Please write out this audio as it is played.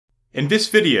In this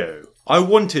video, I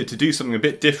wanted to do something a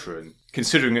bit different,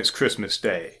 considering it's Christmas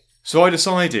Day. So I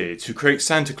decided to create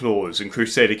Santa Claus in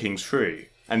Crusader Kings 3,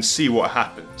 and see what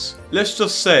happens. Let's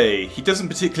just say he doesn't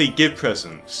particularly give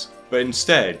presents, but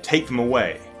instead take them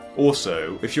away.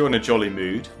 Also, if you're in a jolly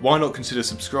mood, why not consider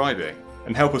subscribing,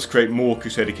 and help us create more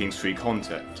Crusader Kings 3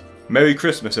 content. Merry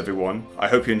Christmas everyone, I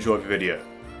hope you enjoyed the video.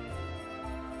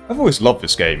 I've always loved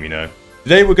this game, you know.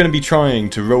 Today we're going to be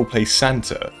trying to roleplay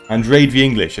Santa and raid the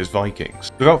English as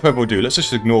Vikings. Without further ado, let's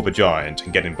just ignore the giant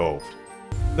and get involved.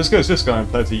 Let's go as this guy and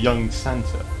play as a young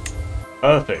Santa.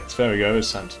 Perfect, there we go, as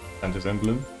Santa's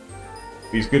emblem.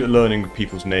 He's good at learning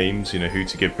people's names, you know, who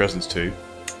to give presents to.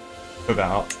 Put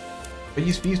that up. But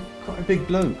he's quite a big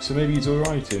bloke, so maybe he's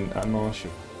alright at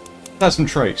martial. Let's add some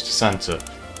traits to Santa.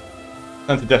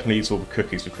 Santa definitely eats all the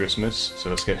cookies for Christmas, so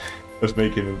let's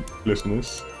make him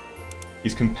listeners.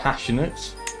 He's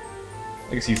compassionate.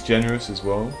 I guess he's generous as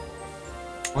well.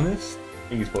 Honest? I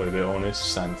think he's probably a bit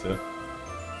honest, Santa.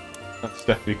 That's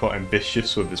definitely quite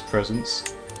ambitious with his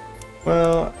presents.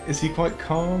 Well, is he quite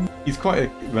calm? He's quite a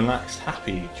relaxed,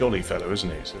 happy, jolly fellow, isn't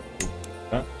he?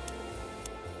 So,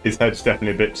 his head's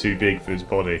definitely a bit too big for his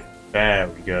body. There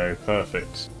we go,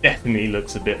 perfect. Definitely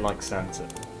looks a bit like Santa.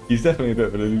 He's definitely a bit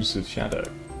of an elusive shadow.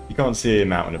 You can't see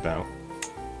him out and about.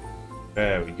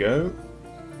 There we go.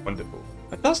 Wonderful.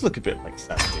 That does look a bit like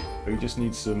Santa, but we just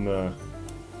need some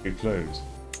good clothes.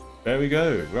 There we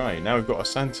go. Right, now we've got a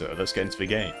Santa. Let's get into the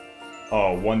game.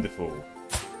 Oh, wonderful.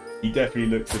 He definitely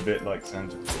looks a bit like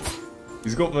Santa Claus.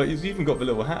 He's even got the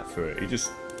little hat for it. He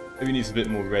just maybe needs a bit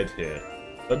more red here.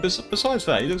 But besides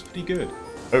that, he looks pretty good.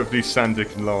 Hopefully Santa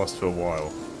can last for a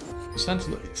while.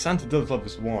 Santa does love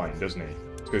his wine, doesn't he?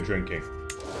 Let's go drinking.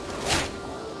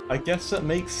 I guess that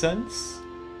makes sense.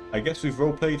 I guess we've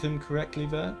roleplayed him correctly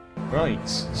there. Right,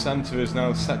 Santa is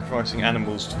now sacrificing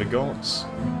animals to the gods.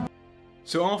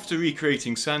 So after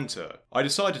recreating Santa, I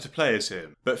decided to play as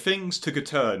him, but things took a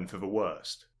turn for the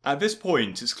worst. At this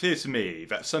point, it's clear to me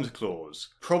that Santa Claus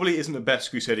probably isn't the best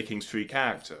Crusader Kings 3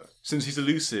 character, since he's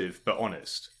elusive but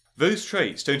honest. Those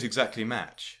traits don't exactly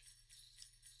match.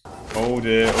 Oh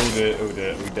dear, oh dear, oh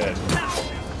dear, we're dead.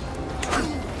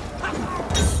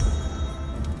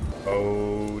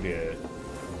 Oh dear.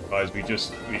 Guys, we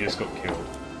just got killed.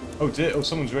 Oh dear, oh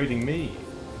someone's raiding me.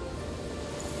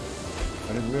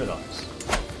 I didn't realise.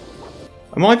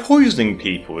 Am I poisoning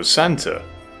people as Santa?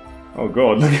 Oh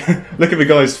god, look at the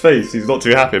guy's face. He's not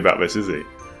too happy about this, is he?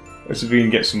 Let's see if we can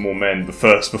get some more men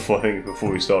before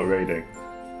we start raiding.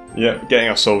 Yeah, getting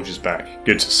our soldiers back.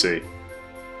 Good to see.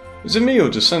 Is it me or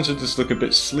does Santa just look a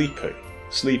bit sleepy?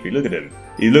 Sleepy, look at him.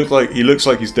 He looks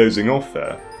like he's dozing off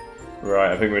there.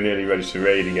 Right, I think we're nearly ready to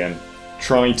raid again.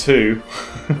 Try to.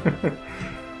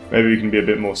 Maybe we can be a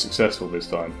bit more successful this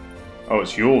time. Oh,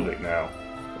 it's Jorvik now.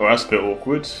 Well, that's a bit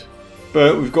awkward.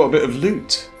 But we've got a bit of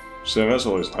loot. So that's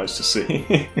always nice to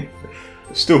see.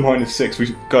 Still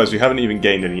 -6. Guys, we haven't even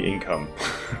gained any income.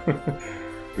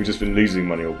 We've just been losing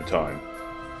money all the time.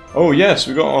 Oh yes,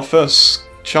 we got our first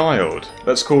child.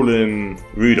 Let's call him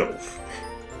Rudolph.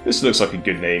 This looks like a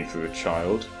good name for a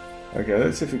child. Okay,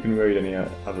 let's see if we can raid any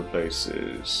other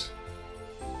places.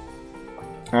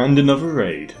 And another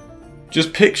raid.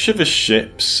 Just picture the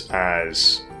ships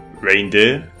as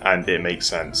reindeer, and it makes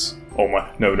sense. Oh my,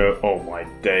 no, oh my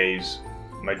days.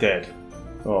 Am I dead?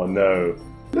 Oh no.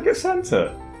 Look at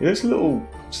Santa. He looks a little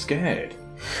scared.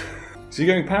 Is he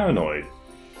going paranoid?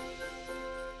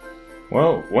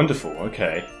 Well, wonderful,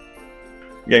 okay.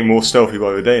 Getting more stealthy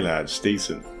by the day, lads.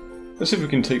 Decent. Let's see if we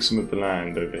can take some of the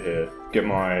land over here. Get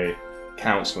my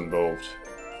council involved.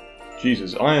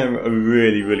 Jesus, I am a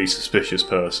really, really suspicious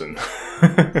person.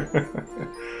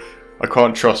 I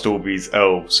can't trust all these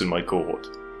elves in my court.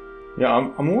 Yeah,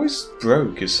 I'm always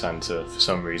broke as Santa for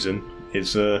some reason.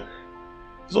 It's not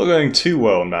going too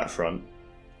well on that front.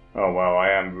 Oh wow, I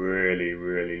am really,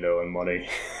 really low on money.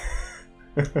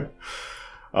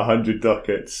 100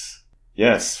 ducats.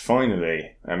 Yes,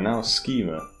 finally. I'm now a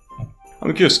schemer.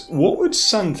 I'm curious, what would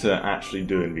Santa actually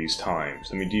do in these times?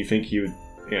 I mean, do you think he would,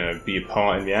 you know, be a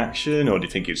part in the action, or do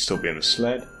you think he'd still be on a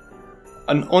sled?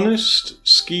 An honest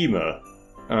schemer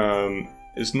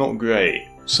is not great.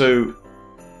 So,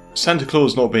 Santa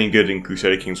Claus not being good in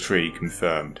Crusader Kings 3,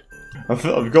 confirmed. I've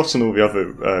forgotten all the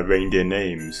other reindeer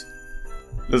names.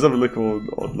 Let's have a look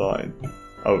online.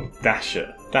 Oh,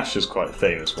 Dasher. Dasher's quite a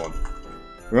famous one.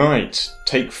 Right,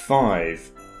 take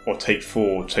 5, or take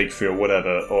 4, take 3, or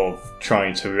whatever, of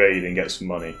trying to raid and get some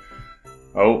money.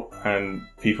 Oh, and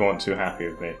people aren't too happy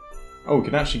with me. Oh, we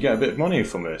can actually get a bit of money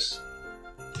from this.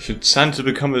 Should Santa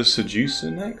become a seducer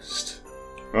next?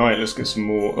 Right, let's get some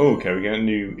more. Oh, okay, we get a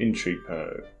new intrigue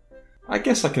perk. I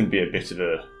guess I can be a bit of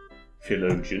a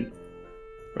theologian.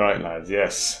 Right, lads,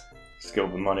 yes. Let's get all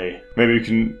the money. Maybe we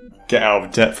can get out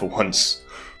of debt for once.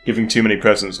 Giving too many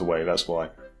presents away, that's why.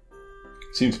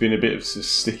 Seems to be in a bit of a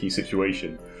sticky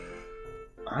situation.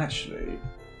 Actually,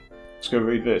 let's go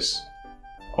read this.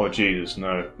 Oh Jesus,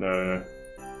 no.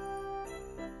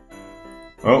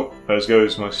 Well, there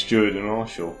goes my steward and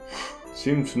marshal.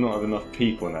 Seems to not have enough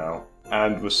people now,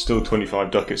 and we're still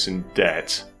 25 ducats in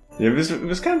debt. Yeah,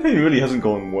 this campaign really hasn't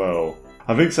gone well.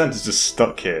 I think Santa's just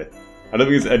stuck here. I don't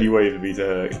think there's any way for me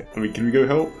to... I mean, can we go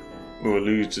help? We'll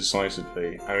lose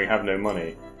decisively, and we have no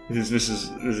money. This is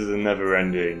a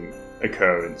never-ending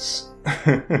occurrence.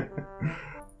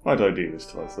 Why did I do this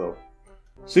to myself?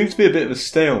 Seems to be a bit of a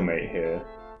stalemate here.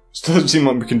 It doesn't seem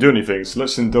like we can do anything, so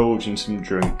let's indulge in some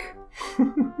drink.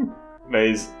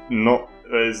 There's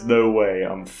no way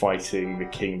I'm fighting the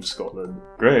King of Scotland.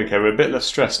 Great, okay, we're a bit less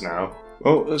stressed now.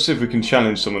 Well, let's see if we can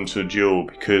challenge someone to a duel,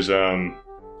 because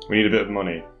we need a bit of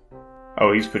money.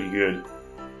 Oh, he's pretty good.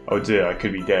 Oh dear, I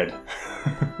could be dead.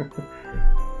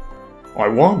 I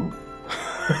won!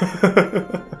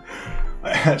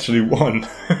 I actually won.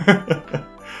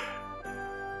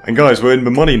 And guys, we're in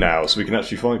the money now, so we can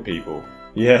actually fight people.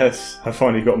 Yes, I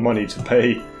finally got money to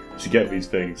pay to get these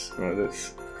things. Right,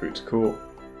 let's recruit to court.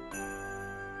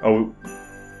 Oh,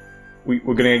 we're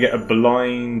going to get a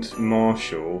blind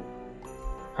marshal.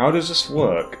 How does this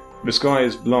work? This guy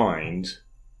is blind,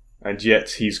 and yet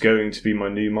he's going to be my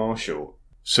new marshal.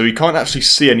 So he can't actually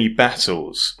see any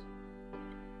battles.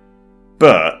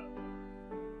 But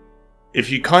if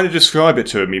you kind of describe it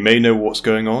to him, he may know what's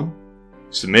going on.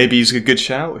 So maybe he's a good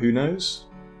shout, who knows?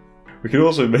 We could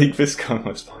also make this guy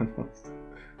my spine master.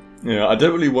 Yeah, I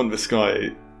don't really want this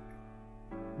guy,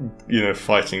 you know,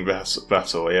 fighting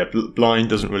battle. Yeah, blind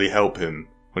doesn't really help him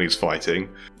when he's fighting.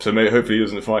 So maybe, hopefully he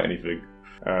doesn't fight anything.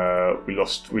 We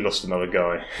lost another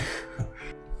guy.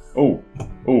 Oh,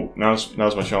 now's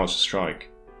my chance to strike.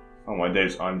 Oh my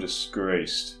days, I'm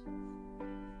disgraced.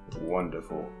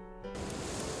 Wonderful.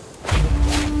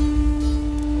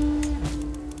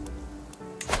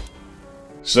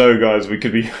 So guys, we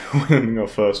could be winning our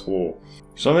first war.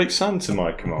 Should I make Santa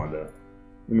my commander?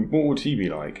 I mean, what would he be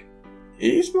like?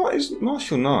 He's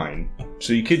Marshal 9,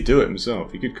 so he could do it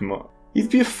himself. He could command. He'd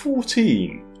be a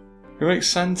 14. Can we make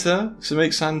Santa? So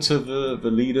make Santa the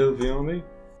leader of the army?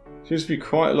 Seems to be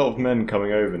quite a lot of men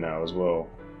coming over now as well.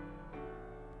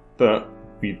 But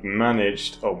we've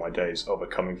managed... Oh my days. Oh, they're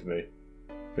coming for me.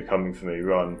 They're coming for me.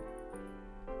 Run.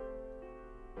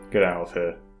 Get out of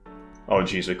here. Oh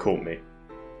jeez, they caught me.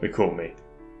 They caught me.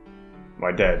 Am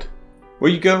I dead?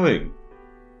 Where are you going?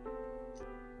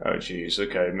 Oh jeez,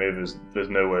 okay, maybe there's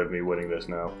no way of me winning this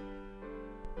now.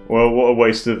 Well, what a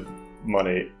waste of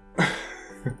money.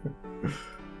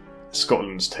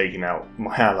 Scotland's taking out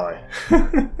my ally.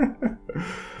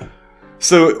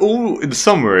 So, all in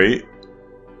summary,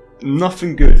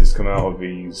 nothing good has come out of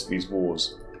these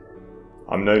wars.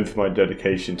 I'm known for my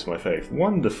dedication to my faith.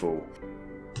 Wonderful.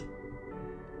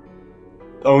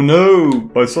 Oh no!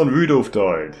 My son Rudolph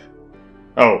died.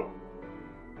 Oh.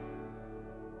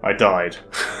 I died.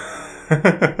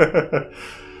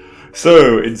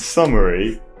 So, in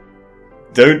summary,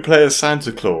 don't play as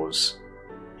Santa Claus.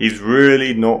 He's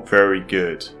really not very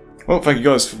good. Well, thank you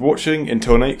guys for watching.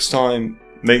 Until next time,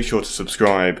 make sure to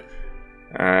subscribe.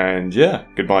 And yeah,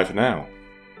 goodbye for now.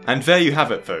 And there you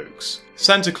have it, folks.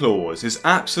 Santa Claus is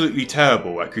absolutely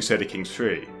terrible at Crusader Kings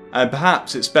 3. And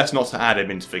perhaps it's best not to add him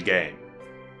into the game.